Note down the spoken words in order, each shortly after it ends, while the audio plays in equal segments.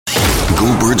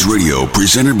Go Birds Radio,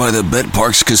 presented by the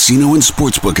Parx Casino and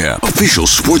Sportsbook app. Official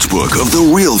sportsbook of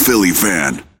the real Philly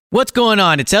fan. What's going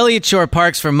on? It's Elliott Shore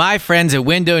Parks from my friends at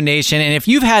Window Nation, and if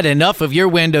you've had enough of your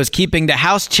windows keeping the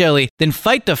house chilly, then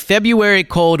fight the February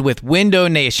cold with Window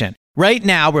Nation. Right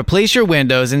now, replace your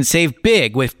windows and save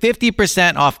big with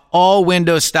 50% off all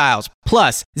window styles,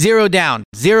 plus 0 down,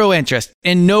 0 interest,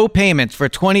 and no payments for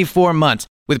 24 months.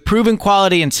 With proven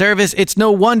quality and service, it's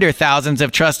no wonder thousands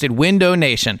have trusted Window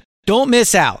Nation. Don't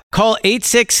miss out. Call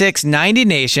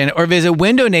 866-90-NATION or visit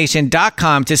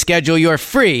windownation.com to schedule your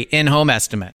free in-home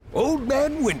estimate. Old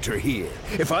Man Winter here.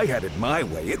 If I had it my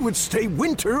way, it would stay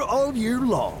winter all year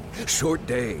long. Short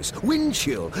days, wind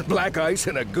chill, black ice,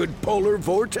 and a good polar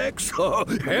vortex. Oh,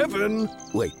 heaven.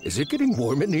 Wait, is it getting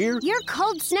warm in here? Your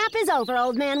cold snap is over,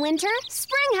 Old Man Winter.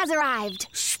 Spring has arrived.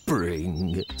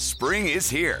 Spring. Spring is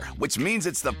here, which means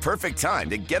it's the perfect time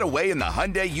to get away in the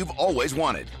Hyundai you've always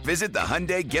wanted. Visit the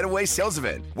Hyundai Getaway Sales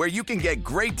Event, where you can get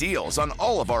great deals on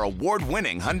all of our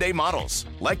award-winning Hyundai models,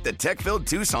 like the tech-filled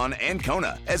Tucson and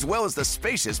Kona, as well as the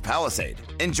spacious Palisade.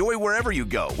 Enjoy wherever you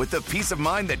go with the peace of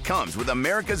mind that comes with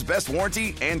America's best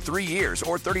warranty and 3 years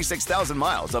or 36,000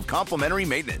 miles of complimentary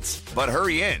maintenance. But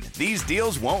hurry in, these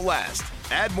deals won't last.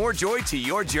 Add more joy to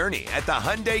your journey at the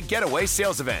Hyundai Getaway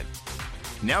Sales Event.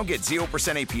 Now get 0%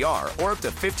 APR or up to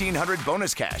 $1,500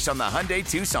 bonus cash on the Hyundai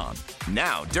Tucson.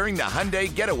 Now, during the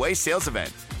Hyundai Getaway Sales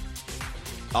Event.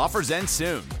 Offers end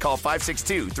soon. Call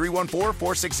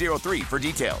 562-314-4603 for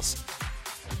details.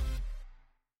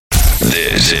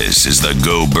 This is the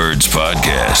Go Birds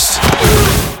Podcast.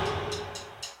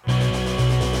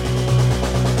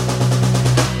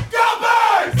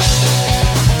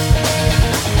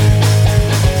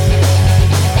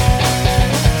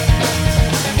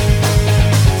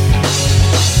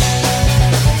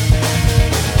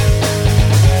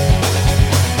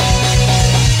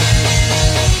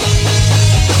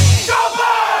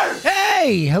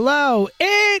 Hey, hello.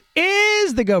 It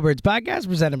is the Go Birds Podcast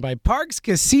presented by Parx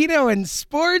Casino and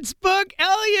Sportsbook.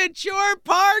 Elliott Shore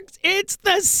Parks. It's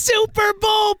the Super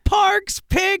Bowl Parx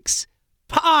Picks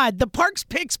Pod. The Parx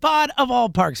Picks Pod of all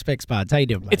Parx Picks Pods. How you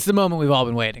doing, buddy? It's the moment we've all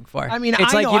been waiting for. I mean, it's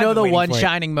I like, know you know, I've been the waiting one for it.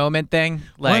 shining moment thing?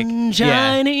 Like, one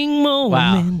shining moment.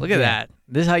 Wow, look at that.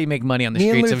 This is how you make money on the Me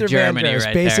and streets Luther of Germany Vandross,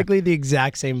 right basically the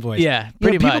exact same voice. Yeah,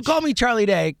 pretty People much. call me Charlie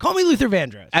Day. Call me Luther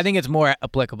Vandross. I think it's more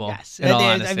applicable. Yes. In all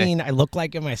I honesty. mean, I look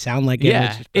like him. I sound like him.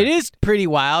 Yeah, it is pretty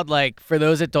wild. Like, for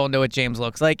those that don't know what James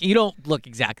looks like, you don't look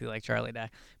exactly like Charlie Day,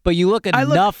 but you look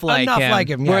enough like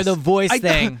him. Where yes. the voice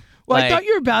thing. Well, I thought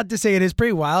you were about to say it is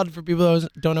pretty wild for people who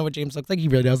don't know what James looks like. He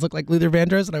really does look like Luther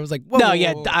Vandross, and I was like, whoa. No,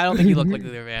 yeah, I don't think you look like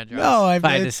Luther Vandross. No, if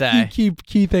I had to say.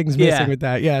 Key things missing with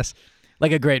that, yes.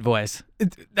 Like a great voice.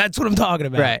 That's what I'm talking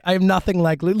about. Right. I am nothing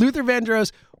like Luther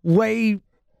Vandross, way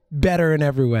better in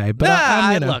every way.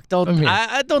 But look,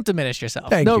 don't diminish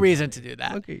yourself. Thank no you. reason to do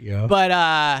that. Look at you.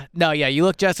 But, no, yeah, you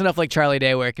look just enough like Charlie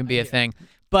Day where it can be a thing.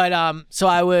 But, so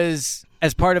I was,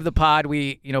 as part of the pod,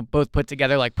 we, both put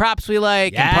together like props we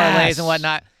like and parlays and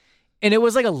whatnot. And it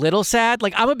was like a little sad.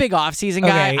 Like, I'm a big off-season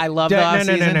guy. I love the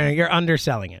off-season. No. You're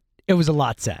underselling it. It was a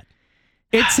lot sad.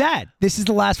 It's sad. This is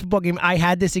the last football game. I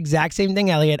had this exact same thing,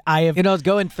 Elliot. I was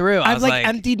going through. I've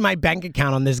emptied my bank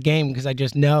account on this game because I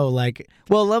just know, like.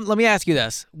 Well, let me ask you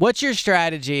this. What's your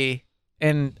strategy?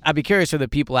 And I'd be curious for the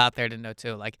people out there to know,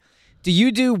 too. Like, do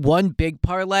you do one big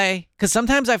parlay? Because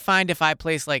sometimes I find if I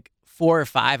place, like, 4 or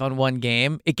 5 on one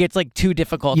game, it gets like too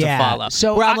difficult to follow.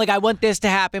 So where I'm like, I want this to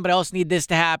happen, but I also need this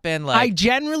to happen. Like, I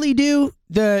generally do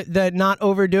the not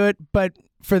overdo it, but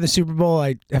for the Super Bowl,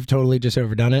 I have totally just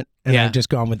overdone it, and I've just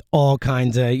gone with all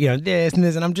kinds of this and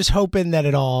this, and I'm just hoping that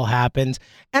it all happens.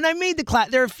 And I made the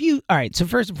class. There are a few. All right. So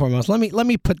first and foremost, let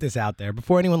me put this out there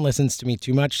before anyone listens to me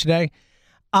too much today.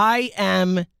 I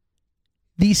am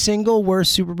the single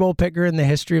worst Super Bowl picker in the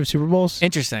history of Super Bowls.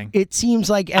 Interesting. It seems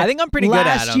like I think I'm pretty good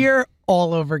at them. Last year,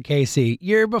 all over KC.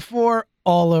 Year before,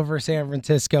 all over San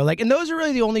Francisco. Like, and those are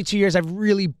really the only 2 years I've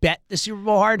really bet the Super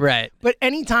Bowl hard. Right. But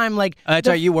anytime, like, that's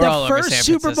right, you were all over San first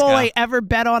Francisco. Super Bowl I ever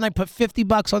bet on, I put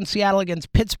 $50 on Seattle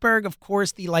against Pittsburgh. Of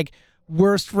course, the like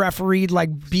worst refereed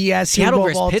like BS Seattle Super Bowl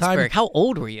versus of all Pittsburgh. time. How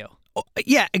old were you? Oh,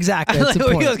 yeah, exactly. That's the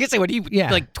I point. was gonna say, what are you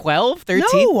like 12, 13?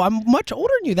 No, I'm much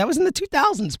older than you. That was in the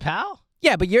 2000s, pal.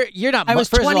 Yeah, but you're not. I was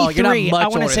first 23. Of all, you're not much I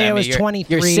want to older say than I was me.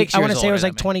 23. You're 6 I years want to say I was older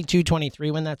like than me. 22,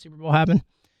 23 when that Super Bowl happened.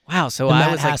 Wow, so The I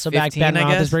Matt was like Hasselbeck, 15, Ben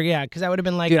I guess. Roethlisberger. Yeah, because that would have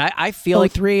been like Dude, I feel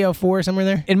like 03, 04, somewhere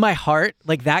there. in my heart,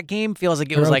 like that game feels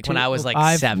like it was like when I was like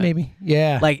 05, 7. maybe.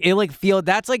 Yeah. Like it like feel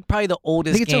that's like probably the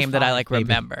oldest it's game that I 05, like maybe.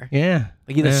 remember. Yeah.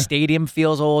 Like the stadium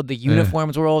feels old, the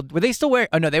uniforms were old. Were they still wearing?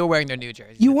 Oh no, they were wearing their new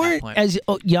jerseys. You at that weren't point. as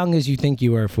young as you think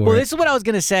you were for Well, it. this is what I was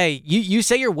gonna say. You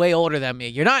say you're way older than me.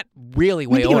 You're not really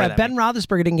way Think older about it, than Ben me.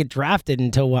 Roethlisberger didn't get drafted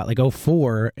until what, like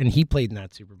 04, and he played in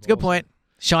that Super Bowl. It's a good point.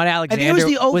 Sean I Alexander. think it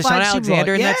was the 05 was Sean Super Bowl.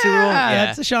 Alexander in that Super Bowl? Yeah,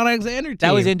 that's the Sean Alexander team.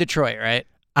 That was in Detroit, right?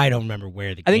 I don't remember where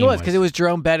the game I think it was because it was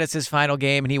Jerome Bettis' final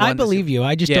game, and he won. I believe you.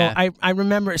 I just Yeah. don't. I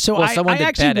remember. So Well, I someone did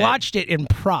actually bet it. watched it in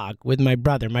Prague with my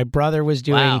brother. My brother was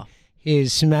doing Wow.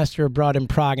 his semester abroad in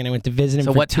Prague, and I went to visit him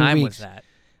So for what 2 time weeks. was that?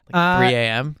 Like 3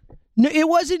 a.m. No, it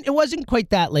wasn't. It wasn't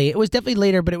quite that late. It was definitely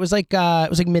later, but it was like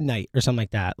midnight or something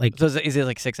like that. Like So is it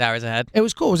like 6 hours ahead? it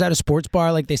was cool. It was at a sports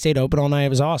bar. Like they stayed open all night. It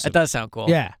was awesome. That does sound cool.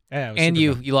 Yeah. It was And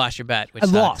super you lost your bet, which I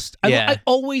sucks. lost. Yeah. I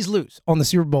always lose on the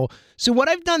Super Bowl. So what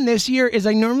I've done this year is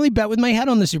I normally bet with my head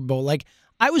on the Super Bowl. Like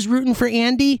I was rooting for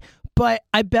Andy, but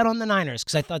I bet on the Niners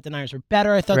because I thought the Niners were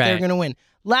better. I thought they were Right. going to win.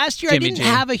 Last year Jimmy I didn't G.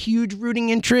 have a huge rooting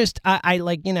interest.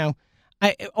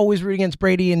 I always root against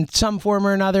Brady in some form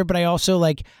or another, but I also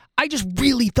I just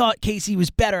really thought Casey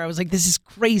was better. I was like, this is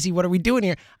crazy. What are we doing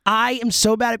here? I am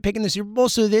so bad at picking the Super Bowl.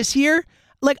 So this year,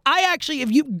 I actually,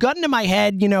 if you got into my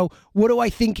head, what do I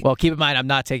think? Well, keep in mind, I'm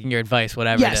not taking your advice,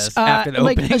 whatever it Yes, is, after the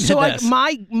opening so to this.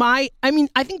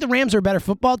 I think the Rams are a better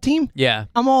football team. Yeah.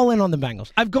 I'm all in on the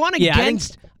Bengals. I've gone Yeah, I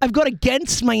against. I've gone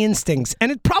against my instincts,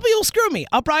 and it probably will screw me.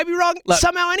 I'll probably be wrong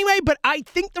somehow anyway. But I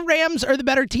think the Rams are the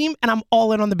better team, and I'm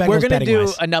all in on the Bengals. We're going to do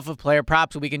betting-wise. enough of player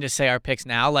props so we can just say our picks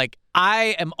now.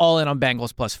 I am all in on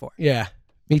Bengals +4. Yeah,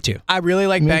 me too. I really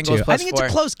like Me Bengals too. +4. I think it's a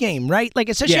close game, right?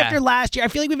 Especially Yeah. after last year. I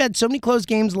feel like we've had so many close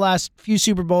games the last few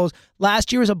Super Bowls.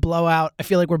 Last year was a blowout. I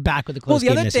feel like we're back with a close Well,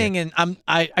 game the other this thing, year. and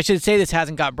I should say this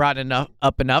hasn't got brought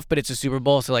up enough, but it's a Super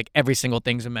Bowl, so every single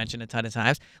thing's been mentioned a ton of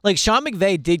times. Sean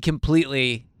McVay did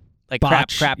completely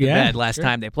Botch. crap the Yeah, bed last sure.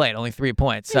 time they played, only 3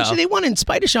 points. So Actually, they won in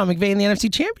spite of Sean McVay in the NFC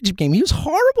Championship game. He was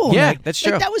horrible. Yeah, in that. that's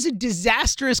true. That was a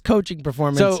disastrous coaching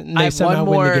performance. So and I they have somehow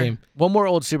win the game. one more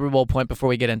old Super Bowl point before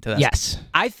we get into this. Yes.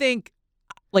 I think,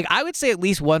 I would say at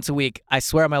least once a week, I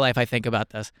swear on my life I think about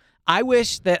this. I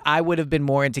wish that I would have been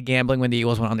more into gambling when the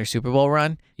Eagles went on their Super Bowl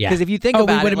run. Yeah. Because if you think we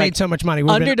about would it, have made so much money.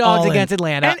 We'd have been underdogs all in. against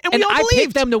Atlanta, and we all I believed.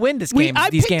 picked them to win these games I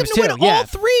too. picked them to win all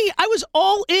three. I was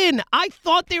all in. I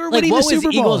thought they were winning what the Super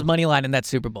was Bowl. Eagles' money line in that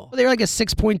Super Bowl? Well, they were like a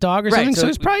 6-point dog or Right, something. so So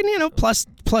it's probably plus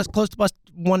close to plus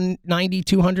 190,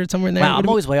 200 somewhere in there. Wow, Would I'm it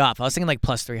always way off. I was thinking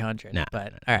plus 300. Nah.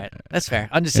 But all right, that's fair.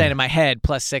 I'm just saying in my head,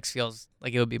 +6 feels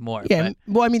like it would be more. be? Yeah. but-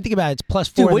 Well, I mean, think about it. It's plus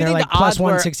Dude, 4. what do and you they're think like the odds plus were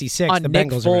 166. on The Nick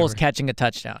Bengals or Foles whatever. catching a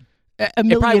touchdown? A It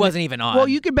million- probably wasn't even on. Well,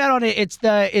 you could bet on it. It's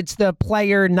the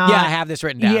player not. Yeah, I have this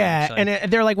written down. Yeah, actually.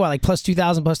 and they're like plus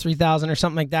 2,000, plus 3,000, or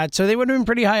something like that. So they would have been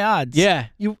pretty high odds. Yeah.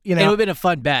 you It know, would have been a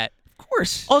fun bet. of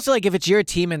course. Also, if it's your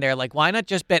team in there, why not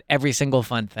just bet every single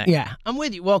fun thing? Yeah, I'm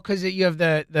with you. Well, because you have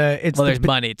it's Well, the there's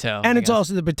money too. and I it's guess.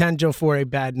 also the potential for a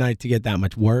bad night to get that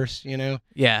much worse.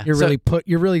 Yeah.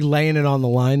 You're really laying it on the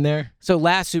line there. So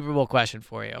last Super Bowl question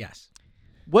for you. Yes.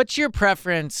 What's your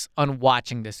preference on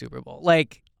watching the Super Bowl?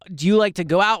 Do you like to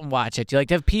go out and watch it? Do you like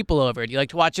to have people over? Do you like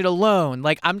to watch it alone?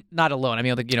 I'm not alone. I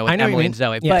mean, with I know what you Emily mean. and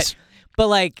Zoe. Yes. But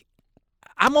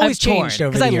I'm always I've changed torn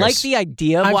over because the I like years. the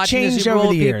idea of I've watching the changed Super Bowl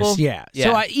over the with people. years. Yeah.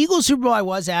 Yeah. So Eagles Super Bowl, I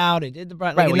was out. I did the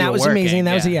well, and you that were was amazing. working,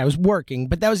 That was yeah. I was working,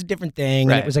 but that was a different thing.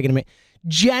 And Right. it was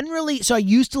generally. So I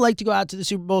used to like to go out to the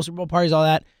Super Bowl parties, all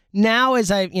that. Now, as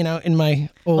I in my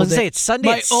old I was gonna say it's Sunday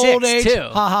my at 6 old age, too.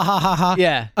 ha ha ha ha ha.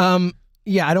 Yeah.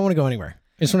 Yeah. I don't want to go anywhere.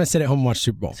 I just want to sit at home and watch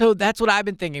Super Bowl. So that's what I've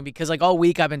been thinking because all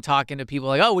week I've been talking to people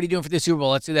oh, what are you doing for the Super Bowl?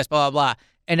 Let's do this, blah, blah, blah.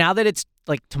 And now that it's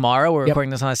tomorrow, we're recording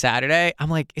this on a Saturday,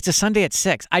 I'm it's a Sunday at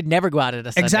 6. I'd never go out at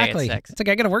a Sunday Exactly. at 6. It's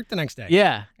I got to work the next day.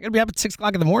 Yeah. I got to be up at 6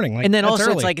 o'clock in the morning. And then that's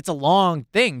also early. it's a long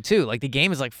thing too. The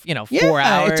game is 4 Yeah,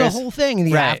 hours. it's a whole thing.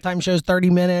 The Right. halftime show's 30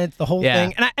 minutes, the whole Yeah.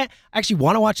 thing. And I actually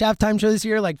want to watch halftime show this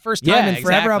year. First time in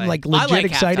forever. I'm exactly. legit I like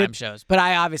excited. halftime shows, but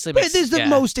I obviously But this is the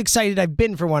most excited I've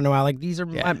been for one in a while. These are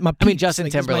my peaks. I mean, Justin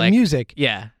this is my Timberlake. music.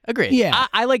 Yeah, agreed. Yeah.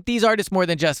 I like these artists more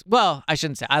than just. Well, I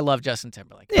shouldn't say I love Justin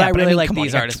Timberlake, Yeah, but I really mean, like come on,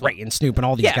 these you got artists. Dre and Snoop and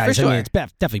all these Yeah, for guys. I sure. mean, it's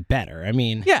definitely better. I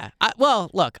mean, Yeah.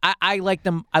 Look, I like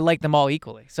them. I like them all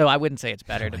equally, so I wouldn't say it's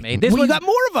better to me. This well, you one's- got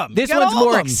more of them. This You got one's all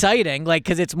more of 'em. exciting,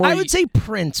 because it's more. I would say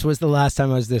Prince was the last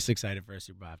time I was this excited for a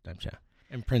Super Bowl halftime show,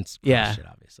 and Prince crushed it,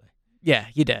 obviously. Yeah,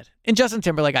 he did. And Justin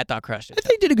Timberlake, I thought, crushed it. I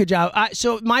think he did a good job.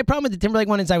 So my problem with the Timberlake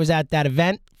one is I was at that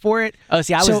event for it. Oh,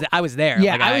 see, I was there.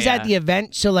 Yeah, I was at the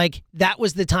event. So, like, that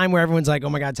was the time where everyone's like, oh,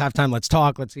 my God, it's halftime. Let's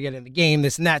talk. Let's get in the game,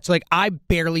 this and that. So, like, I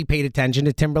barely paid attention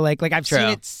to Timberlake. Like, I've seen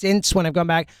it since when I've gone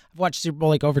back. I've watched Super Bowl,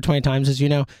 like, over 20 times, as you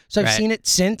know. So I've seen it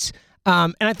since.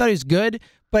 And I thought it was good.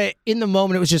 But in the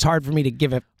moment, it was just hard for me to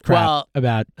give a crap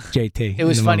about JT. It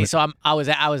was funny. So I was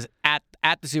at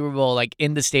the Super Bowl, like,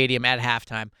 in the stadium at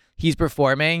halftime. He's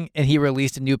performing, and he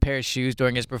released a new pair of shoes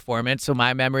during his performance. So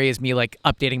my memory is me, like,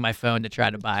 updating my phone to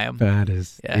try to buy them. That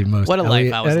is the most what a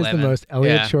life I was living. That is the most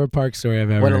Elliott Shore Park story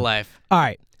I've ever What a heard. life. All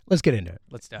right, let's get into it.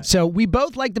 Let's do it. So we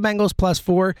both like the Bengals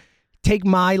 +4. Take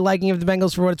my liking of the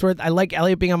Bengals for what it's worth. I like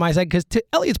Elliott being on my side because to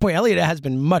Elliott's point, Elliott has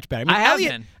been much better. I mean,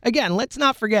 Elliott, again, let's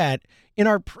not forget, in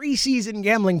our preseason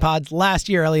gambling pods last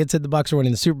year, Elliott said the Bucs were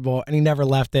winning the Super Bowl, and he never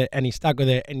left it, and he stuck with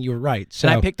it, and you were right. So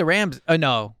and I picked the Rams. Oh,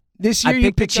 no. This year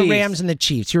you picked the Rams and the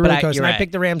Chiefs. You were really close. You're and right. I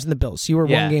picked the Rams and the Bills. So you were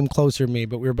one game closer to me,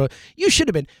 but we were both. You should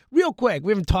have been. Real quick,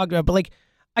 we haven't talked about it, but, like,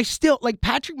 I still, like,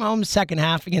 Patrick Mahomes' second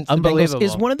half against the Bengals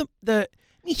is one of the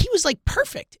I mean, he was, like,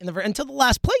 perfect until the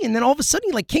last play, and then all of a sudden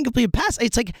he, like, can't complete a pass.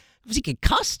 It's like, was he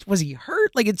concussed? Was he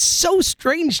hurt? Like, it's so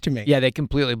strange to me. Yeah, they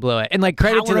completely blew it. And, like,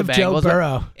 credit to the Bengals. Joe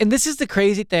Burrow. And this is the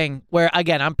crazy thing where,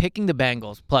 again, I'm picking the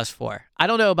Bengals +4. I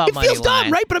don't know about money line. It feels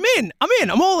dumb, right? But I'm in.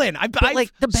 I'm all in. But,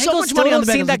 like, the Bengals so much still money on don't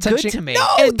the seem Bengals that good to me. No,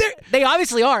 and they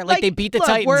obviously are. Like, they beat the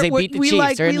Titans. They beat the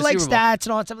Chiefs. They're in the Super Super Bowl. Stats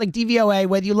and all that stuff. Like DVOA,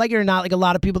 whether you like it or not, like, a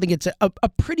lot of people think it's a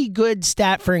pretty good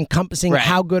stat for encompassing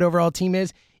how good overall team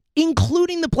is.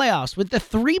 Including the playoffs, with the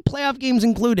 3 playoff games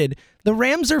included, the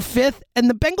Rams are 5th and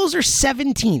the Bengals are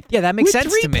 17th. Yeah, that makes sense to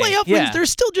me. With 3 playoff wins, they're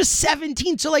still just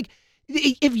 17th. So, like,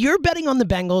 if you're betting on the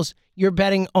Bengals, you're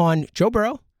betting on Joe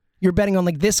Burrow. You're betting on,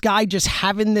 like, this guy just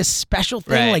having this special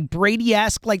thing, like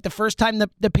Brady-esque, like the first time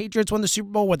the Patriots won the Super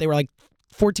Bowl, they were like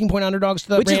 14-point underdogs to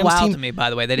the Rams team. Which is wild to me, by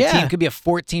the way, that a team could be a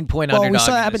 14-point underdog. Well, we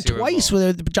saw that happen twice,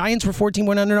 where the Giants were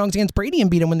 14-point underdogs against Brady and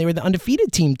beat them when they were the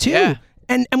undefeated team, too. Yeah.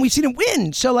 And we've seen him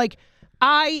win. So, like,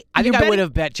 I think I would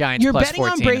have bet Giants you're plus betting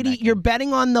 14 on Brady. You're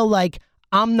betting on the, like,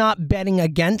 I'm not betting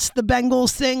against the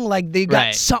Bengals thing. Like, they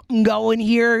got something going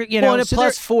here. You know, at so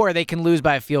 +4, they can lose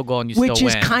by a field goal and you still win. Which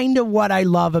is kind of what I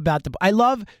love about I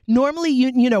love, normally,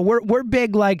 you know, we're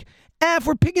big, like, if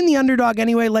we're picking the underdog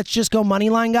anyway, let's just go money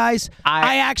line, guys.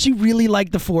 I actually really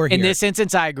like the 4 here. In this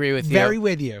instance, I agree with you. Very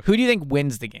with you. Who do you think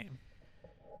wins the game?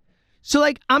 So,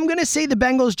 like, I'm going to say the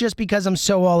Bengals just because I'm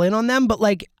so all in on them, but,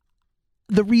 like,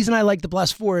 the reason I like the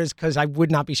 +4 is because I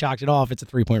would not be shocked at all if it's a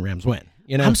 3-point Rams win.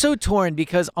 You know, I'm so torn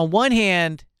because on one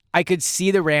hand, I could see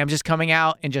the Rams just coming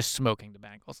out and just smoking the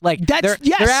Bengals. Like, they're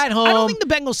at home. I don't think the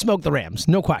Bengals smoke the Rams.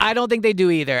 No question. I don't think they do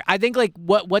either. I think, like,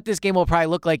 what this game will probably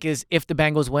look like is if the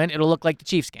Bengals win, it'll look like the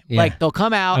Chiefs game. Yeah. Like, they'll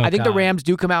come out. I think the Rams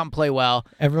do come out and play well.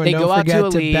 Everyone, they don't go forget out to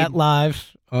a to lead. bet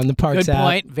live on the Parx app. Good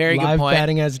point. Very good point. Live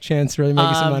betting has a chance to really make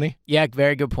you some money. Yeah,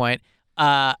 very good point.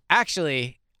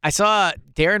 Actually, I saw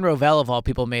Darren Rovell, of all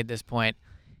people, made this point.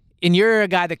 And you're a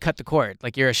guy that cut the cord.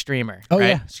 Like, you're a streamer, right?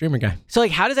 Yeah, streamer guy. So,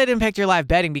 like, how does that impact your live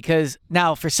betting? Because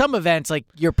now, for some events, like,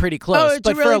 you're pretty close. Oh, it's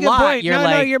but a really for a good lot, point. you're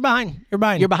No, you're behind. You're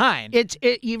behind. You're behind.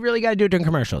 You really got to do it during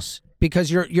commercials because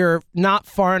you're not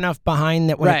far enough behind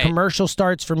that when a commercial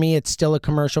starts, for me, it's still a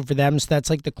commercial for them. So that's,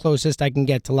 like, the closest I can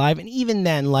get to live. And even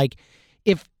then, like,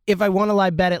 if I want to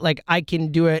live bet it, like, I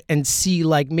can do it and see,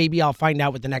 like, maybe I'll find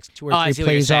out what the next 2 or 3 I see plays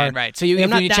what you're saying, are. Right. So you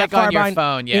check on your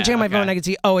phone, you check on my phone, I can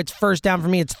see, it's first down for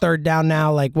me, it's third down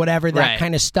now, like, whatever, that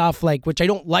kind of stuff, like, which I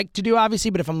don't like to do,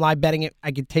 obviously, but if I'm live betting it,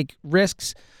 I could take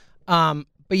risks. But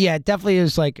yeah, it definitely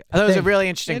is, like, I thought it was a really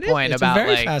interesting point about,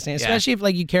 very like, fascinating, especially if,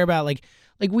 like, you care about, like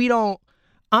we don't.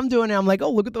 I'm doing it. I'm like,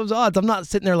 oh, look at those odds. I'm not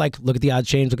sitting there like, look at the odds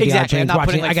change. Look at the odds change. I'm not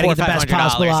watching. putting, like, I gotta get the best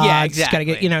possible odds. Yeah, exactly. Gotta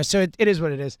get, you know. So it is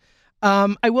what it is.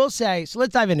 I will say. So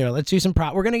let's dive into it. Let's do some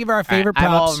props. We're gonna give our favorite props. I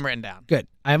have all of them written down. Good.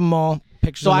 I have them all.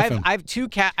 Pictures. So on I the phone. have two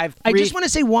cat. I just want to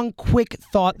say one quick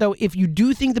thought though. If you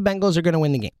do think the Bengals are going to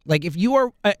win the game, like if you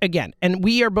are again, and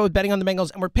we are both betting on the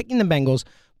Bengals and we're picking the Bengals,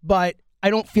 but I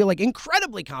don't feel like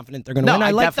incredibly confident they're going to win. I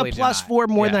like the +4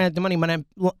 more than I have the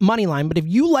money line. But if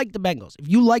you like the Bengals, if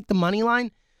you like the money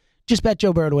line, just bet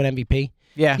Joe Burrow to win MVP.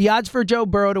 Yeah. The odds for Joe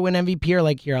Burrow to win MVP are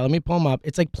like, here, let me pull them up.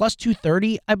 It's like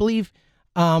 +230, I believe.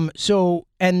 So,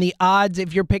 and the odds,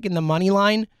 if you're picking the money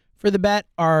line for the bet,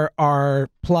 are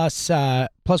plus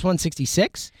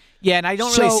 166. Yeah, and I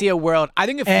don't really see a world. I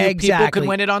think a few people could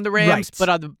win it on the Rams, but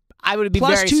I would be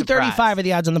plus very 235 surprised. are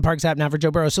the odds on the Parx app now for Joe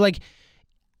Burrow. So, like,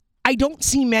 I don't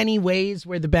see many ways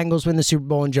where the Bengals win the Super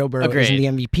Bowl and Joe Burrow isn't the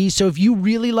MVP. So if you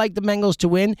really like the Bengals to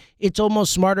win, it's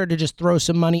almost smarter to just throw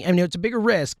some money. I mean, it's a bigger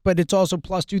risk, but it's also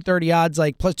plus 230 odds,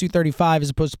 like plus 235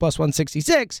 as opposed to plus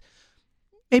 166.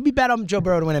 Maybe bet on Joe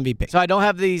Burrow to win MVP. So I don't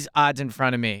have these odds in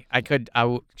front of me.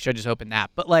 Should just open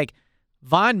that. But like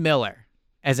Von Miller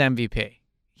as MVP.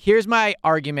 Here's my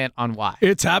argument on why.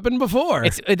 It's happened before.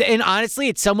 And honestly,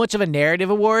 it's so much of a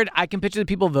narrative award. I can picture the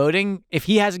people voting, if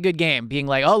he has a good game, being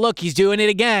like, oh, look, he's doing it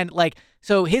again. Like,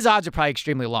 so his odds are probably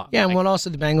extremely long. Yeah, like, and also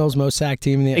the Bengals' most sacked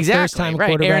team in the first time right.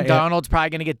 quarterback. Aaron Donald's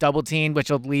probably going to get double teamed, which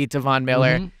will lead to Von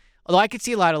Miller. Mm-hmm. Although I could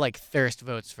see a lot of like thirst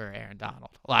votes for Aaron Donald.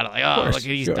 A lot of like, oh, look,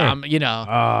 he's dumb. You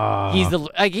know,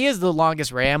 he is the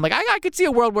longest Ram. Like I could see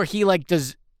a world where he like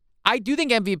does. I do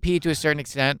think MVP to a certain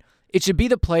extent. It should be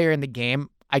the player in the game.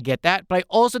 I get that, but I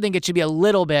also think it should be a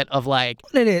little bit of like.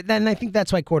 And I think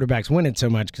that's why quarterbats win it so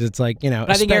much because it's like, you know.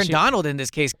 But I think Aaron Donald in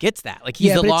this case gets that. Like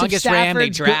he's the longest Ram. They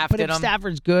drafted him. But if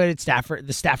Stafford's good, it's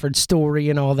the Stafford story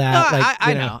and all that.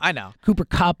 I know. Cooper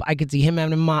Kupp, I could see him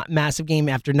having a massive game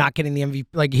after not getting the MVP,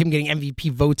 like him getting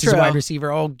MVP votes as a wide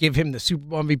receiver. Oh, give him the Super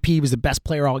Bowl MVP. He was the best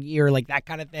player all year, like that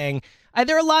kind of thing.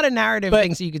 There are a lot of narrative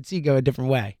things that you could see go a different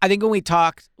way. I think when we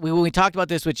talked about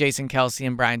this with Jason Kelsey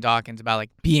and Brian Dawkins about like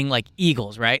being like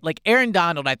Eagles, right? Like Aaron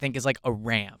Donald, I think is like a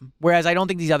Ram, whereas I don't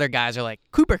think these other guys are like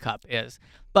Cooper Kupp is.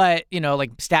 But you know,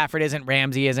 like Stafford isn't,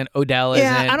 Ramsey isn't, Odell isn't.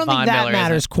 Yeah, I don't think that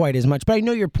matters quite as much. But I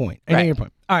know your point. I know your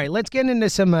point. All right, let's get into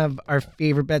some of our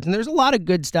favorite bets, and there's a lot of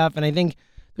good stuff, and I think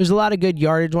there's a lot of good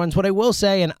yardage ones. What I will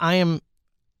say, and I am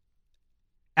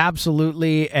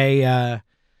absolutely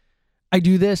I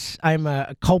do this. I'm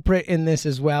a culprit in this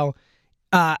as well.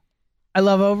 I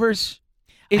love overs.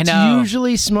 It's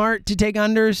usually smart to take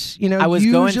unders. You know, I was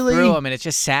going through them, and it's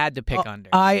just sad to pick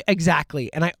unders.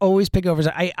 Exactly, and I always pick overs.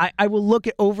 I will look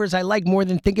at overs I like more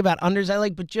than think about unders I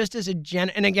like. But just as a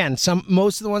and again,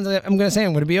 most of the ones that I'm going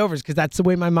to be overs because that's the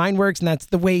way my mind works and that's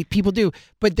the way people do.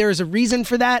 But there is a reason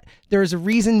for that. There is a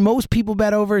reason most people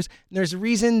bet overs. And there's a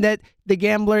reason that the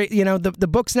gambler, you know, the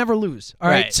books never lose. All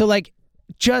right, so like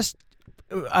just.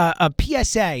 A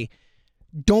PSA,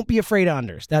 don't be afraid of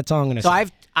unders. That's all I'm going to say.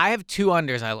 So I have two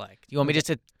unders I like. Do you want me just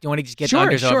to get the unders over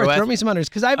with? Sure, throw me some unders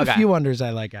because I have a few unders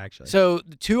I like actually. So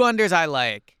the two unders I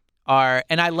like are,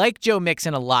 and I like Joe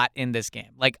Mixon a lot in this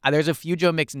game. Like there's a few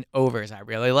Joe Mixon overs I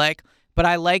really like, but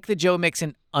I like the Joe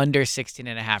Mixon under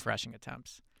 16.5 rushing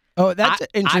attempts. Oh, that's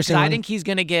interesting. I think he's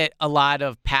going to get a lot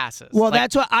of passes. Well,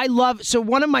 that's what I love. So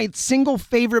one of my single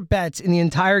favorite bets in the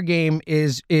entire game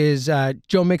is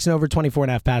Joe Mixon over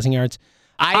 24.5 passing yards.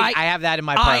 I have that in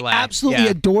my parlay. I absolutely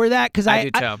adore that because I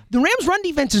do too. The Rams' run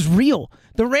defense is real.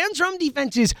 The Rams' run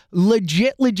defense is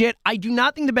legit. I do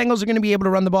not think the Bengals are going to be able to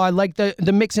run the ball. I like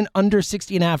the Mixon under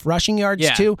 60.5 rushing yards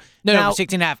too. No,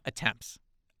 16.5 attempts.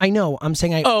 I know. I'm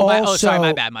saying sorry,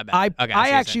 my bad. I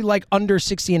actually like under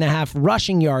 60.5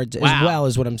 rushing yards as well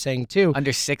is what I'm saying too.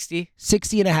 Under 60?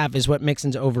 60.5 is what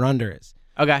Mixon's over-under is.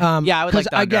 Okay. Yeah, I would like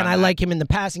that. Again, I like him in the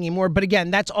passing game more, but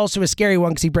again, that's also a scary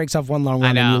one because he breaks off one long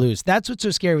run and you lose. That's what's so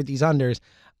scary with these unders.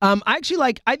 I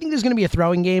think there's going to be a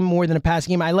throwing game more than a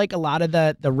passing game. I like a lot of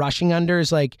the rushing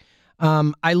unders. Like,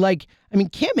 Cam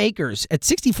Akers at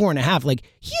 64.5, like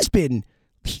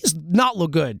he's not look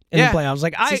good in the playoffs.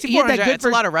 Like he had that good it's a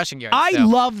lot of rushing yards. I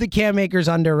love the Cam Akers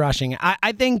under rushing.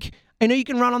 I think I know you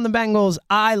can run on the Bengals.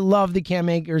 I love the Cam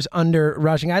Akers under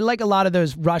rushing. I like a lot of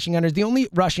those rushing unders. The only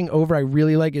rushing over I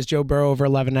really like is Joe Burrow over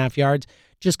 11.5 yards.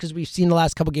 Just because we've seen the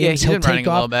last couple games, he'll take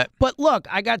off. A little bit. But look,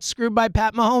 I got screwed by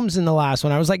Pat Mahomes in the last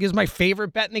one. I was like, "This is my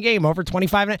favorite bet in the game, over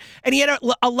 25." And he had an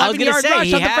 11-yard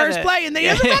rush on the first play, and then he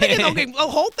hasn't run again the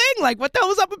whole thing. Like, what the hell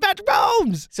was up with Patrick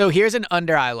Mahomes? So here's an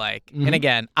under I like, and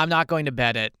again, I'm not going to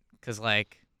bet it because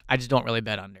like I just don't really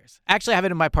bet unders. Actually, I have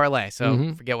it in my parlay,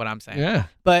 so forget what I'm saying. Yeah.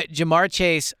 But Jamar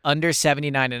Chase under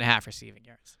 79.5 receiving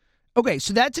yards. Okay,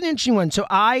 so that's an interesting one. So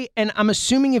I'm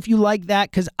assuming if you like that,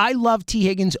 because I love T.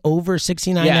 Higgins over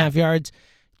 69.5 yards.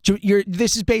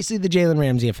 This is basically the Jalen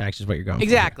Ramsey effect is what you're going for.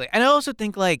 Exactly. And I also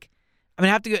think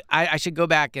I should go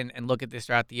back and look at this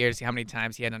throughout the year to see how many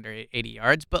times he had under 80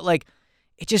 yards. But like,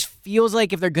 it just feels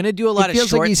like if they're going to do a lot of short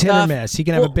stuff. It feels like he's hit or miss. He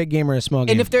can have a big game or a small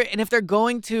game. And if they're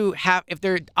going to have, if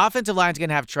their offensive line's going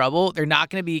to have trouble, they're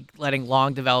not going to be letting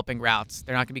long developing routes.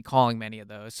 They're not going to be calling many of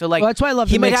those. So like, that's why I love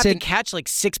he might have to catch like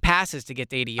 6 passes to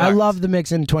get to 80 yards. I love the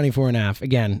Mixon 24.5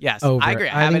 again. Yes, over. I agree.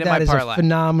 I have it in my parlay. That is a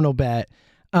phenomenal bet.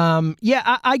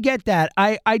 I get that.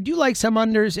 I do like some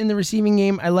unders in the receiving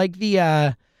game. I like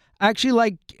I actually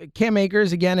like Cam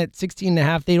Akers again at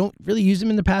 16.5. They don't really use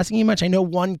him in the passing game much. I know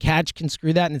one catch can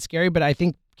screw that and it's scary, but I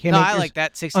think Cam Akers I like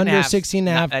that 16.5. Under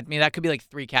 16.5. I mean, that could be like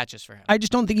 3 catches for him. I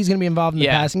just don't think he's going to be involved in the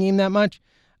passing game that much.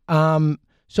 So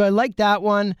I like that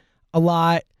one a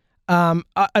lot.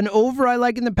 An over I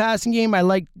like in the passing game. I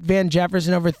like Van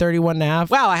Jefferson over 31.5.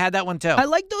 Wow, I had that one too. I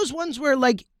like those ones where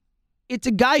like it's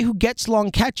a guy who gets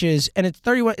long catches, and it's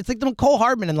 31. It's like the Cole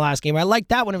Hardman in the last game. I like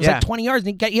that one. It was like 20 yards,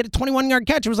 and he had a 21-yard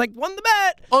catch. It was like, won the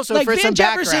bet. Also, like for Van some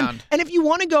Jefferson, background. and if you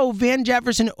want to go Van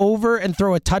Jefferson over and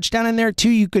throw a touchdown in there too,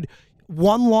 you could.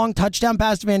 One long touchdown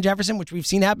pass to Van Jefferson, which we've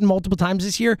seen happen multiple times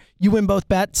this year. You win both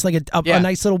bets, like a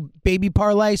nice little baby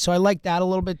parlay. So I like that a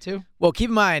little bit too. Well, keep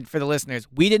in mind for the listeners,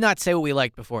 we did not say what we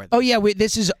liked before. Oh yeah,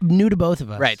 this is new to both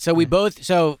of us. Right. So we both.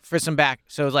 So for some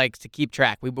like to keep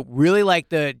track, we really like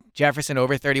the Jefferson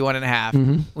over 31.5.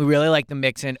 Mm-hmm. We really like the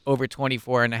Mixon over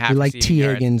 24.5. We like T.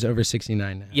 Higgins over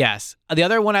 69. Yes. The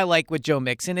other one I like with Joe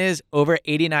Mixon is over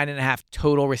 89.5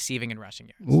 total receiving and rushing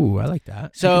yards. Ooh, I like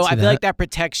that. So I feel like that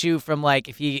protects you from like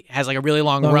if he has like a really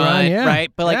long run,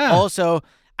 right? But like also.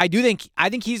 I think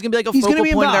he's gonna be like a focal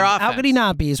point of their offense. How could he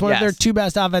not be? He's one of their two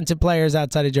best offensive players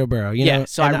outside of Joe Burrow. You know?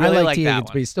 So I really like T. that Higgins,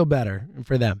 one. but he's still better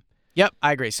for them. Yep,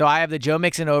 I agree. So I have the Joe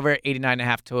Mixon over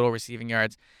 89.5 total receiving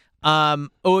yards.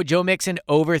 Joe Mixon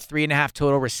over 3.5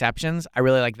 total receptions. I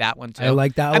really like that one too. I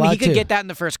like that a lot too. I mean, he could get that in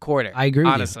the first quarter. I agree.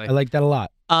 Honestly, I like that a lot.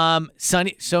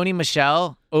 Sony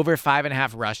Michel over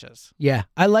 5.5 rushes. Yeah,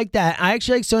 I like that. I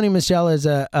actually like Sony Michel as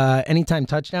a anytime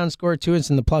touchdown scorer too. It's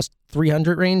in the plus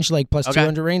 300 range, like plus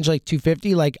 200 range, like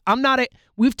 250. Like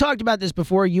we've talked about this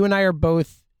before. You and I are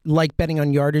both like betting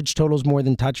on yardage totals more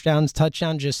than touchdowns.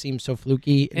 Touchdown just seems so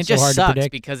fluky. It's so hard to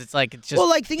predict because it's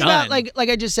just think about like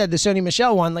I just said the Sony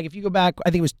Michel one. Like if you go back, I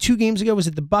think it was 2 games ago. Was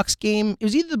it the Bucs game? It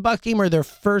was either the Bucs game or their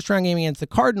first round game against the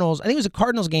Cardinals. I think it was a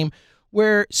Cardinals game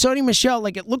where Sony Michel,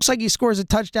 like it looks like he scores a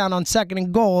touchdown on 2nd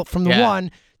and goal from the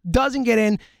 1, doesn't get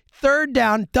in. 3rd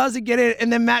down, doesn't get in,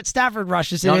 and then Matt Stafford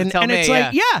rushes it in. And it's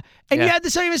like, you had the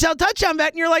Sony Michel touchdown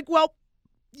bet, and you're like, well,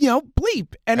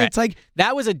 bleep. And it's like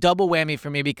that was a double whammy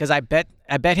for me because I bet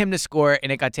him to score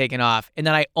and it got taken off. And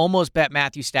then I almost bet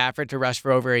Matthew Stafford to rush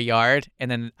for over a yard,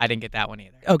 and then I didn't get that one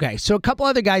either. Okay, so a couple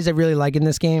other guys I really like in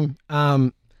this game.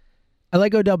 I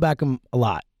like Odell Beckham a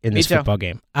lot in this football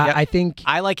game. I think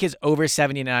I like his over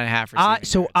 79.5 receiving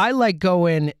so yards. I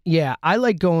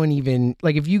like going even,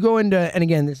 like if you go into, and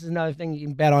again, this is another thing you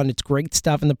can bet on. It's great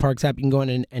stuff in the Parx app. You can go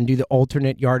in and do the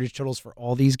alternate yardage totals for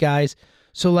all these guys.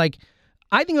 So like,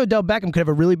 I think Odell Beckham could have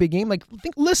a really big game. Like,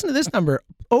 listen to this number.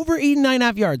 Over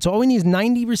 89.5 yards. So all we need is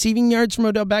 90 receiving yards from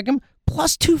Odell Beckham,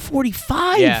 plus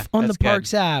 245 on the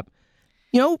Parx app.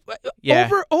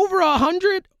 Over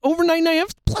 100, over 99,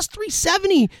 plus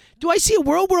 370. Do I see a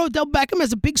world where Odell Beckham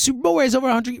has a big Super Bowl where he has over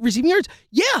 100 receiving yards?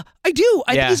 Yeah, I do.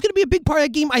 I think he's going to be a big part of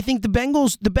that game. I think the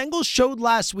Bengals showed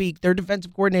last week their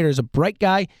defensive coordinator is a bright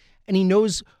guy, and he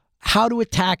knows how to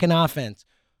attack an offense.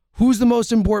 Who's the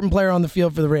most important player on the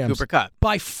field for the Rams? Cooper Kupp.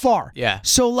 By far. Yeah.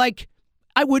 So, like,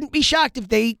 I wouldn't be shocked if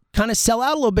they kind of sell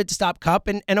out a little bit to stop Kupp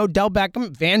and Odell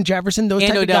Beckham, Van Jefferson, those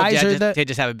type of guys they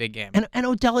just have a big game. And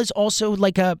Odell is also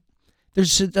like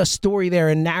there's a story there,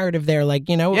 a narrative there, like,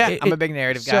 Yeah, I'm a big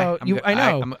narrative guy. I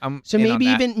know. I'm so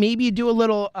maybe you do a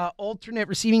little alternate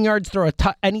receiving yards, throw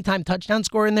a anytime touchdown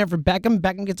score in there for Beckham.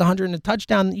 Beckham gets 100 and a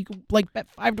touchdown. You could like bet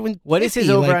 5 to win. What is his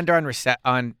over under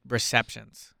on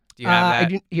receptions? Do you have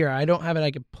that? I don't have it.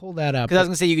 I could pull that up. Because I was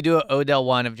going to say you could do an Odell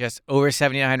one of just over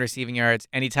 79 receiving yards,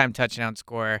 anytime touchdown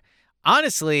score.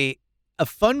 Honestly, a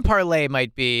fun parlay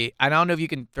might be, I don't know if you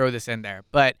can throw this in there,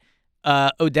 but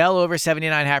Odell over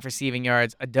 79.5 receiving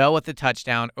yards, Odell with the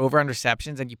touchdown, over on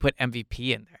receptions, and you put MVP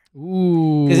in there.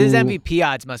 Ooh. Because his MVP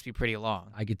odds must be pretty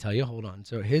long. I could tell you. Hold on.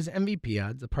 So his MVP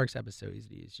odds, the Parx app is so easy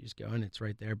to use. You just go and it's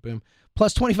right there. Boom.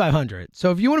 Plus 2,500.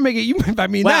 So if you want to make it,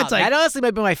 that's like. That honestly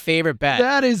might be my favorite bet.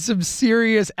 That is some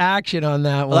serious action on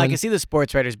that one. Well, I can see the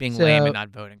sports writers being lame and not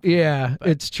voting for it,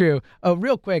 it's true. Oh,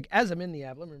 real quick, as I'm in the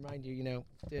app, let me remind you,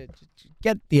 to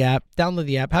get the app, download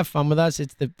the app, have fun with us.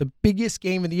 It's the biggest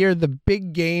game of the year, the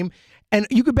big game. And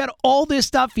you could bet all this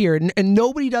stuff here, and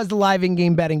nobody does the live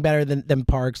in-game betting better than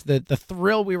Parx. The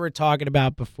thrill we were talking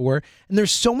about before. And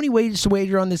there's so many ways to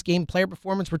wager on this game. Player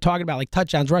performance, we're talking about, like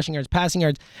touchdowns, rushing yards, passing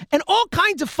yards, and all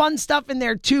kinds of fun stuff in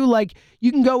there, too. Like,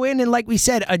 you can go in and, like we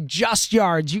said, adjust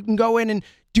yards. You can go in and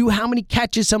do how many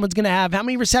catches someone's going to have, how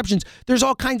many receptions. There's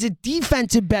all kinds of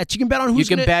defensive bets. You can bet on who's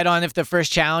going to... You can bet on if the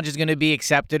first challenge is going to be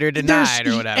accepted or denied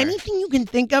or whatever. Anything you can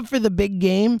think of for the big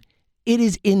game, it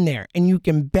is in there, and you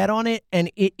can bet on it,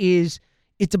 and it's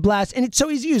a blast, and it's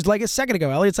so easy to use. Like a second ago,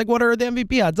 Elliot's like, what are the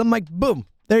MVP odds? I'm like, boom,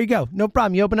 there you go. No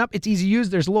problem. You open up, it's easy to use.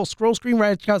 There's a little scroll screen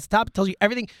right across the top. It tells you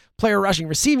everything. Player rushing,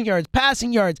 receiving yards,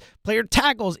 passing yards, player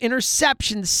tackles,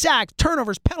 interceptions, sacks,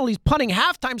 turnovers, penalties, punting,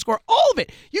 halftime score, all of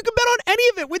it. You can bet on any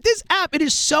of it with this app. It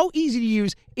is so easy to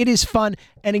use. It is fun,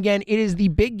 and again, it is the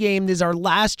big game. This is our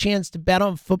last chance to bet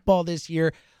on football this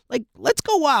year. Like, let's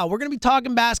go wild. We're going to be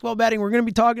talking basketball betting. We're going to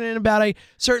be talking about a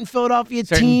certain Philadelphia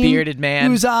team, bearded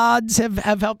man whose odds have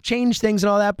helped change things and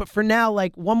all that. But for now,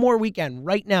 like, one more weekend,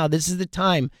 right now, this is the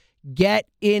time. Get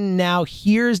in now.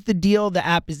 Here's the deal. The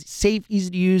app is safe,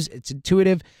 easy to use. It's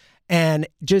intuitive. And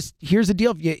just here's the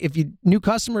deal. If you new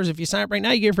customers, if you sign up right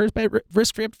now, you get your first bet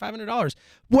risk-free up to $500.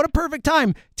 What a perfect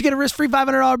time to get a risk-free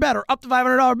 $500 bet or up to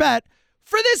 $500 bet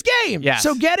for this game. Yes.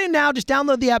 So get in now. Just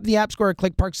download the app in the App Store or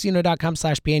click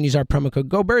parxcasino.com/PA and use our promo code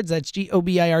GOBIRDS. That's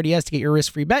GOBIRDS to get your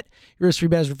risk-free bet. Your risk-free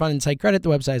bet is refunded in site credit. The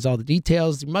website has all the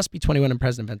details. You must be 21 and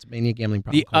present in Pennsylvania. Gambling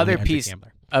problem. The other piece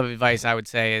of advice I would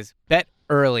say is bet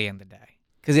early in the day.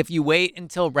 Because if you wait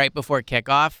until right before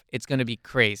kickoff, it's going to be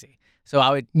crazy. So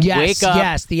I would wake up.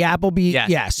 Yes, the app will be,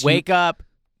 yes. Wake up,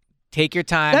 take your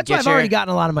time. That's why I've already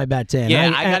gotten a lot of my bets in.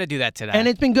 Yeah, I got to do that today. And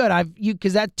it's been good.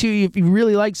 Because that too, if you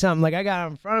really like something, like I got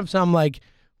in front of some, like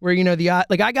where,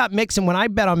 like I got Mixon. When I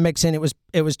bet on Mixon, it was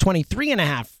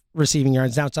 23.5 receiving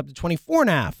yards. Now it's up to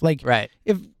 24.5. Like, right.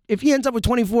 If he ends up with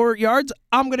 24 yards,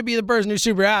 I'm going to be the person who's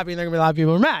super happy, and there are going to be a lot of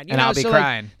people who are mad. And I'll be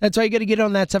crying. Like, that's why you got to get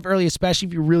on that stuff early, especially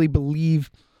if you really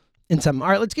believe in something. All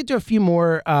right, let's get to a few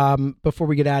more before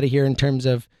we get out of here in terms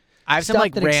of I have some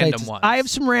like random ones. I have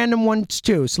some random ones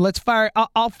too. So let's fire.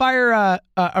 I'll fire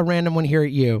a random one here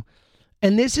at you.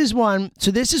 And this is one.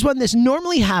 So this is one. This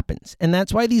normally happens, and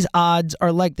that's why these odds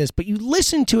are like this. But you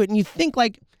listen to it and you think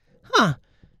like,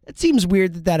 it seems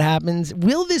weird that happens.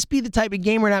 Will this be the type of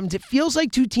game where it happens? It feels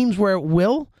like two teams where it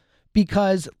will,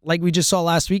 because like we just saw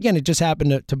last weekend, it just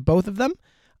happened to both of them.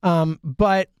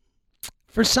 But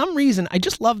for some reason, I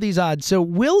just love these odds. So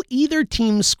will either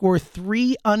team score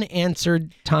 3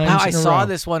 unanswered times in a row? I saw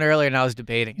this one earlier and I was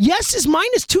debating. Yes is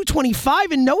minus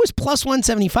 225 and no is plus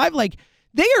 175. Like,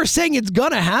 they are saying it's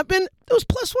going to happen. Those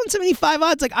plus 175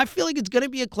 odds, like, I feel like it's going to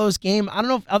be a close game. I don't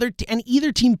know if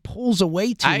either team pulls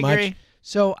away too much. I agree.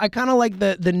 So I kind of like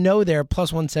the no there,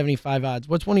 plus 175 odds.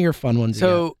 What's one of your fun ones?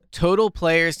 So total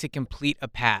players to complete a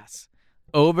pass.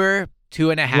 Over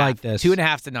 2.5. Like this.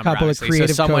 2.5's the number, Couple obviously. of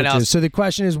creative so someone coaches. else. So the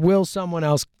question is, will someone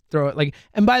else throw it? Like,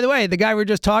 and by the way, the guy we're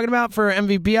just talking about for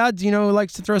MVP odds, who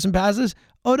likes to throw some passes?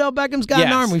 Odell Beckham's got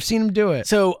an arm. We've seen him do it.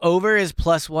 So over is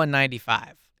plus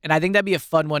 195. And I think that'd be a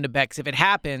fun one to bet, because if it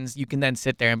happens, you can then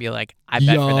sit there and be like, I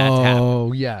bet for that to happen.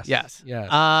 Oh, yes. Yes. Yes.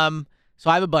 So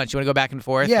I have a bunch. You want to go back and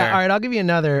forth? Yeah, all right, I'll give you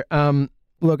another.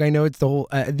 Look, I know it's the whole,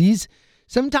 these,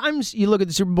 sometimes you look at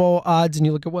the Super Bowl odds and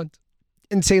you look at one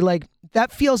and say, like,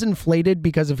 that feels inflated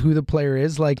because of who the player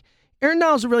is. Like, Aaron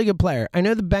Donald's a really good player. I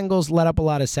know the Bengals let up a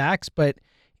lot of sacks, but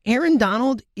Aaron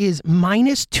Donald is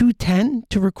minus 210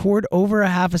 to record over a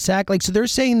half a sack. Like, so they're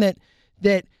saying that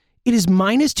it is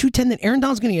minus 210 that Aaron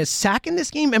Donald's going to get a sack in this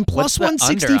game, and plus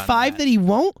 165 that he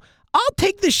won't. I'll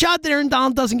take the shot that Aaron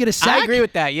Donald doesn't get a sack. I agree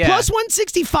with that, yeah. Plus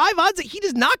 165 odds that he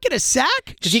does not get a sack?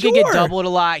 Because he can get doubled a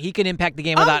lot. He can impact the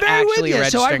game without actually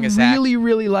registering a sack. So I really,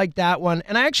 really like that one.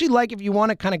 And I actually like, if you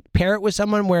want to kind of pair it with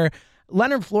someone where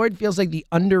Leonard Floyd feels like the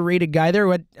underrated guy there,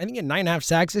 who had, I think, had 9.5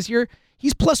 sacks this year.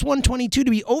 He's plus 122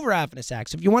 to be over half in a sack.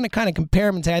 So if you want to kind of compare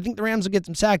him and say, I think the Rams will get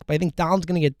some sacks, but I think Donald's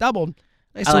going to get doubled.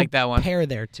 I like that one. Pair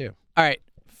there, too. All right.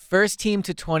 First team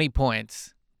to 20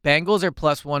 points. Bengals are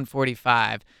plus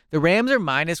 145. The Rams are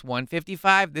minus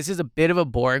 155. This is a bit of a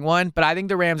boring one, but I think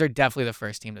the Rams are definitely the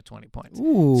first team to 20 points.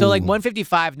 Ooh. So like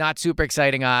 155, not super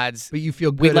exciting odds. But you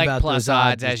feel good about like plus those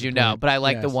odds, as you know. But I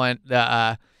like the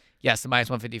minus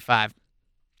 155.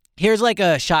 Here's like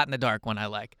a shot in the dark one I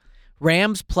like.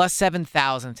 Rams plus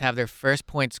 7,000 to have their first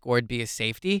point scored be a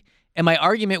safety. And my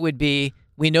argument would be,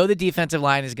 we know the defensive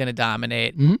line is going to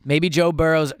dominate. Mm-hmm. Maybe Joe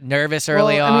Burrow's nervous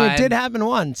early on. I mean, it did happen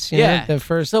once. Yeah.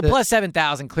 So plus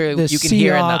 7,000, clearly you can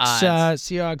hear in the odds.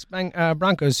 Seahawks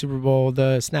Broncos Super Bowl,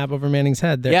 the snap over Manning's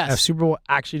head. The Super Bowl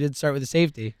actually did start with a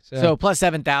safety. So plus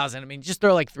 7,000. I mean, just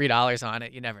throw like $3 on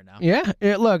it. You never know. Yeah.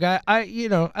 Look,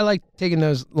 I like taking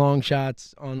those long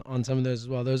shots on some of those as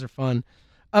well. Those are fun.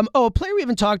 A player we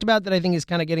haven't talked about that I think is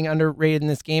kind of getting underrated in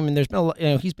this game, and there's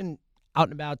been he's been out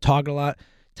and about talking a lot.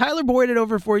 Tyler Boyd at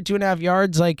over 42.5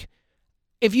 yards. Like,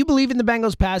 if you believe in the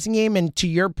Bengals passing game, and to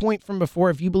your point from before,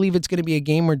 if you believe it's going to be a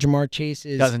game where Jamar Chase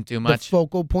doesn't do much, the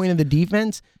focal point of the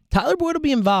defense, Tyler Boyd will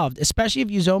be involved, especially if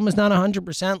Uzoma's not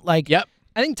 100%. Like, yep.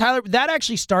 I think that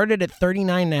actually started at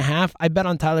 39.5. I bet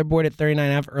on Tyler Boyd at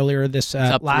 39.5 earlier this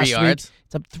last 3 yards. week.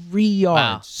 It's up 3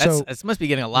 yards. Wow. So it must be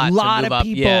getting a lot of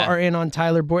people are in on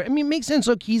Tyler Boyd. I mean, it makes sense.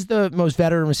 Look, he's the most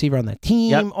veteran receiver on that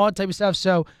team, all that type of stuff.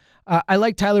 So I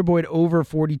like Tyler Boyd over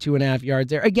 42.5 yards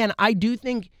there. Again, I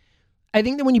think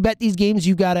that when you bet these games,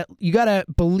 you gotta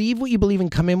believe what you believe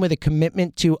and come in with a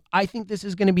commitment to, I think this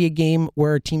is going to be a game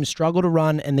where teams struggle to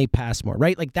run and they pass more,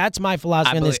 right? Like, that's my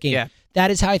philosophy in this game. Yeah.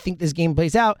 That is how I think this game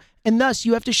plays out. And thus,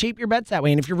 you have to shape your bets that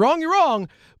way. And if you're wrong, you're wrong.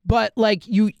 But like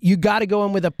you got to go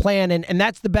in with a plan, and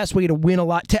that's the best way to win a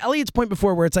lot. To Elliot's point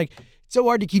before, where it's like it's so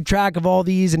hard to keep track of all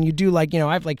these, and you do like,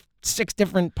 I have like 6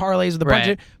 different parlays with a bunch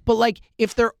of, but like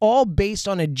if they're all based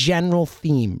on a general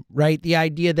theme, right? The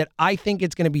idea that I think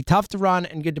it's going to be tough to run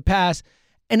and good to pass,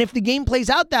 and if the game plays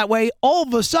out that way, all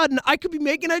of a sudden I could be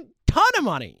making a ton of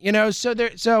money,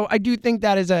 So I do think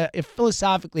that is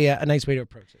philosophically a nice way to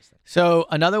approach this thing. So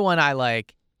another one I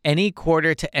like. Any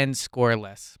quarter to end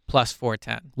scoreless, plus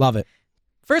 410. Love it.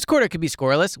 First quarter could be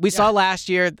scoreless. We saw last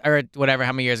year, or whatever,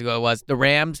 how many years ago it was, the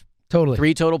Rams, totally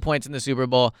 3 total points in the Super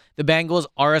Bowl. The Bengals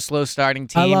are a slow starting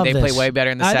team. I love they this. play way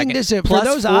better in the I second. think this is, plus for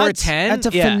those 410, odds,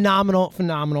 that's a phenomenal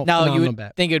Now, you would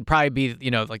bet. think it would probably be,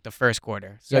 like the first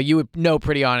quarter. So you would know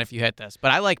pretty on if you hit this.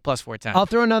 But I like plus 410. I'll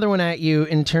throw another one at you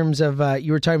in terms of,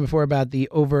 you were talking before about the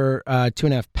over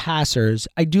 2.5 passers.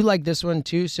 I do like this one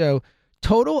too. So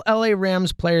total LA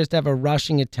Rams players to have a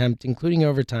rushing attempt, including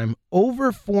overtime,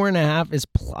 over 4.5 is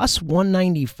plus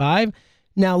 195.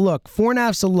 Now, look,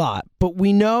 4.5's a lot, but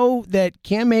we know that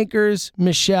Cam Akers,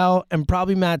 Michelle, and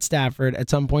probably Matt Stafford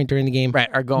at some point during the game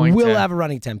will have a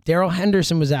running attempt. Darrell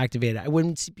Henderson was activated. I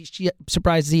wouldn't be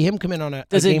surprised to see him come in on a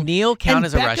Does game. a kneel count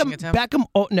as a rushing attempt? Beckham,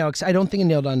 no, I don't think a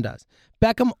kneel down does.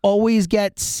 Beckham always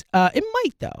gets, it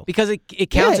might though. Because it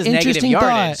counts as negative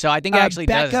yardage, so I think it actually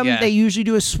Beckham, does. Yeah. They usually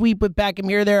do a sweep with Beckham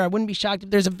here or there. I wouldn't be shocked if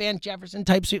there's a Van Jefferson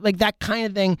type sweep, like that kind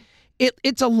of thing.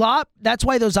 It's a lot. That's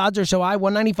why those odds are so high.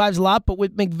 195 is a lot, but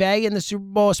with McVay in the Super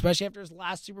Bowl, especially after his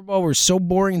last Super Bowl, we're so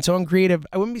boring and so uncreative.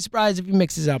 I wouldn't be surprised if he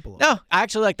mixes up a little. No, I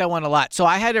actually like that one a lot. So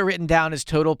I had it written down as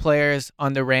total players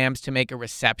on the Rams to make a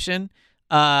reception.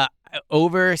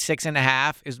 Over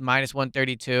 6.5 is minus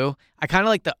 132. I kind of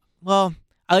like I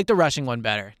like the rushing one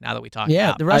better now that we talk about it.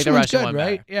 Yeah, the rushing one's good, one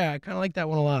right? better. Yeah, I kind of like that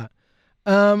one a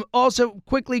lot. Also,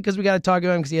 quickly, because we got to talk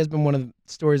about him because he has been one of the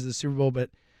stories of the Super Bowl,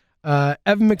 but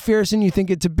Evan McPherson, you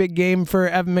think it's a big game for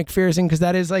Evan McPherson? Because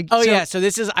that is like... So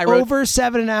this is... I wrote over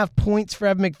 7.5 points for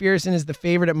Evan McPherson is the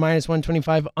favorite at minus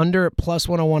 125, under at plus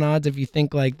 101 odds if you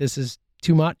think like this is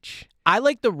too much. I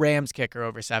like the Rams kicker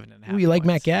over 7.5. Ooh, you like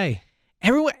Matt Gay?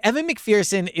 Evan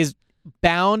McPherson is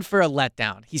bound for a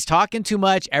letdown. He's talking too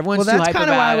much. Everyone's too hype about him. That's kind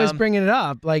of why I was bringing it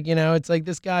up. Like, it's like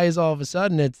this guy is all of a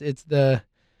sudden, it's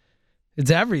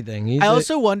everything. I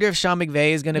also wonder if Sean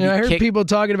McVay is going to be I heard people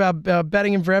talking about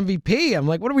betting him for MVP. I'm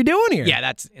like, what are we doing here? Yeah,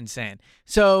 that's insane.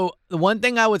 So the one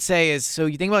thing I would say is, so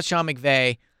you think about Sean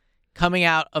McVay coming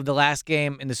out of the last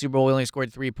game in the Super Bowl, he only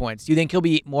scored 3 points. Do you think he'll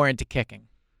be more into kicking?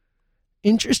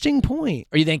 Interesting point.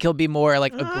 Or you think he'll be more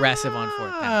like aggressive on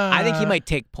fourth down? I think he might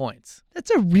take points.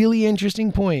 That's a really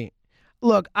interesting point.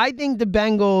 Look, I think the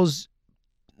Bengals,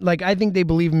 I think they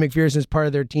believe in McPherson as part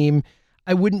of their team.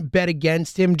 I wouldn't bet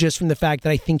against him just from the fact that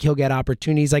I think he'll get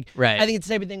opportunities. I think it's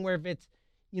the type of thing where if it's,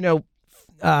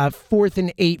 4th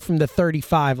and 8 from the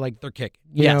 35, they're kicking.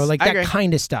 That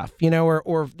kind of stuff,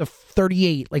 or the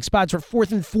 38, spots where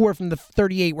 4th and 4 from the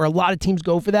 38, where a lot of teams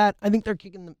go for that. I think they're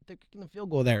kicking the field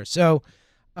goal there. So,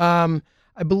 I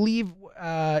believe.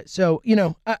 I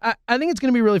think it's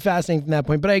going to be really fascinating from that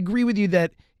point. But I agree with you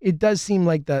that it does seem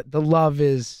like the love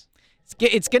is.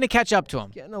 It's going to catch up to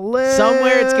him.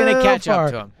 Somewhere it's going to catch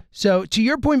up to him. So to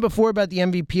your point before about the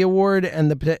MVP award and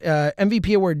the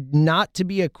MVP award not to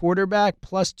be a quarterback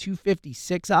plus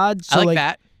 256 odds. So I like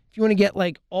that. If you want to get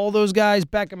all those guys,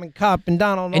 Beckham and Kupp and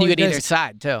Donald. And you get either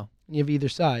side too. You have either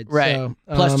side. Right. So,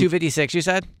 plus 256 you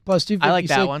said? Plus 256. I like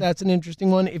that one. That's an interesting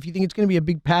one. If you think it's going to be a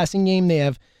big passing game, they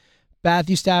have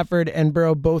Matthew Stafford and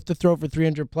Burrow both to throw for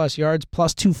 300-plus yards,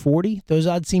 plus 240. Those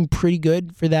odds seem pretty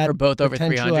good for that. For both over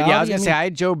 300. Yeah, I was going to say, I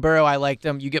had Joe Burrow. I liked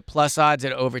them. You get plus odds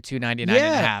at over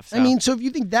 299.5. So. So if you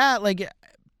think that,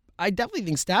 I definitely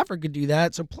think Stafford could do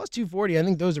that. So plus 240, I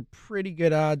think those are pretty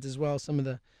good odds as well, some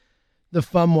of the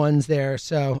fun ones there.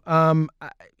 So,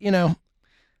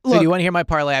 So do you want to hear my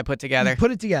parlay I put together? Put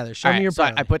it together. Show me your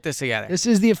parlay. I put this together. This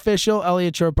is the official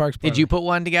Elliott Shore Parx parlay. Did you put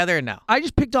one together or no? I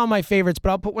just picked all my favorites, but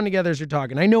I'll put one together as you're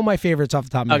talking. I know my favorites off the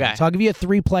top of my head. So I'll give you a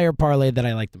 3-player parlay that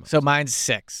I like the most. So mine's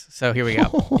 6. So here we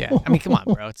go. Yeah. I mean, come on,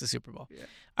 bro. It's the Super Bowl. Yeah.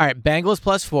 All right. Bengals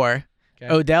plus 4.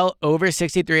 Okay. Odell over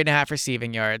 63.5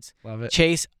 receiving yards. Love it.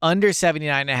 Chase under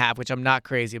 79.5, which I'm not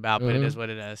crazy about, but it is what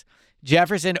it is.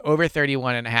 Jefferson over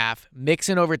 31.5.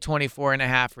 Mixon over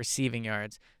 24.5 receiving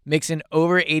yards. Mixon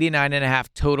over 89.5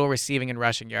 total receiving and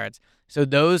rushing yards. So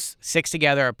those 6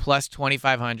 together are plus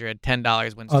 2,500.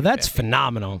 $10 wins. Oh, that's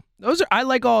phenomenal. I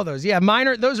like all those. Yeah,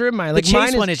 those are in mine. The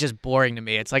Chase one is just boring to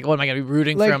me. It's like, what am I going to be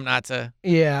rooting for him not to?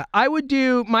 Yeah, I would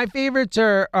do. My favorites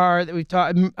are that we've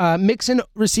taught. Mixon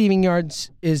receiving yards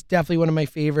is definitely one of my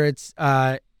favorites.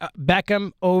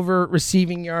 Beckham over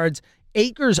receiving yards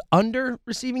Akers under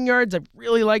receiving yards. I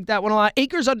really like that one a lot.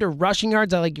 Akers under rushing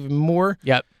yards, I like even more.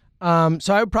 Yep.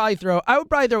 So I would probably throw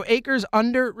Akers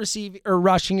under receiving or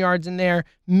rushing yards in there,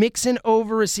 Mixon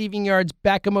over receiving yards,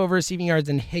 Beckham over receiving yards,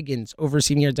 and Higgins over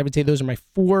receiving yards. I would say those are my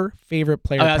 4 favorite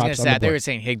player props. I was going to say, they board. were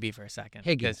saying Higbee for a second.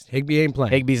 Higbee ain't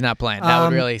playing. Higbee's not playing. That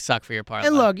would really suck for your parlay.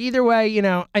 And look, either way,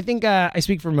 I think I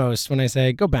speak for most when I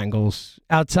say go Bengals.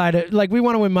 Outside of, we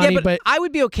want to win money, but I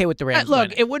would be okay with the Rams. Look,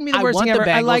 winning. it wouldn't be the worst thing ever.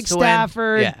 I like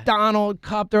Stafford, Donald,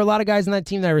 Kupp. There are a lot of guys on that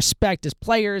team that I respect as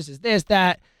players, as this,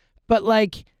 that. But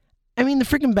the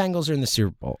freaking Bengals are in the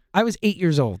Super Bowl. I was 8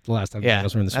 years old the last time the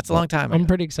Bengals were in the Super Bowl. That's a long time ago. I'm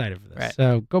pretty excited for this. Right.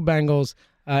 So go Bengals.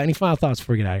 Any final thoughts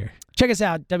before we get out of here? Check us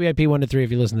out, WIP 1 to 3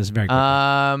 if you listen to this very quickly.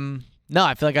 No,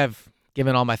 I feel like I've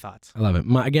given all my thoughts. I love it.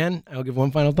 Again, I'll give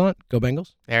one final thought. Go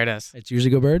Bengals. There it is. It's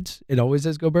usually go Birds. It always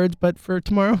says go Birds, but for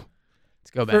tomorrow,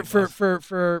 let's go Bengals.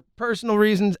 For personal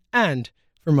reasons and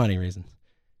for money reasons,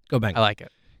 go Bengals. I like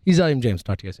it. He's William James.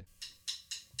 Talk to you guys soon.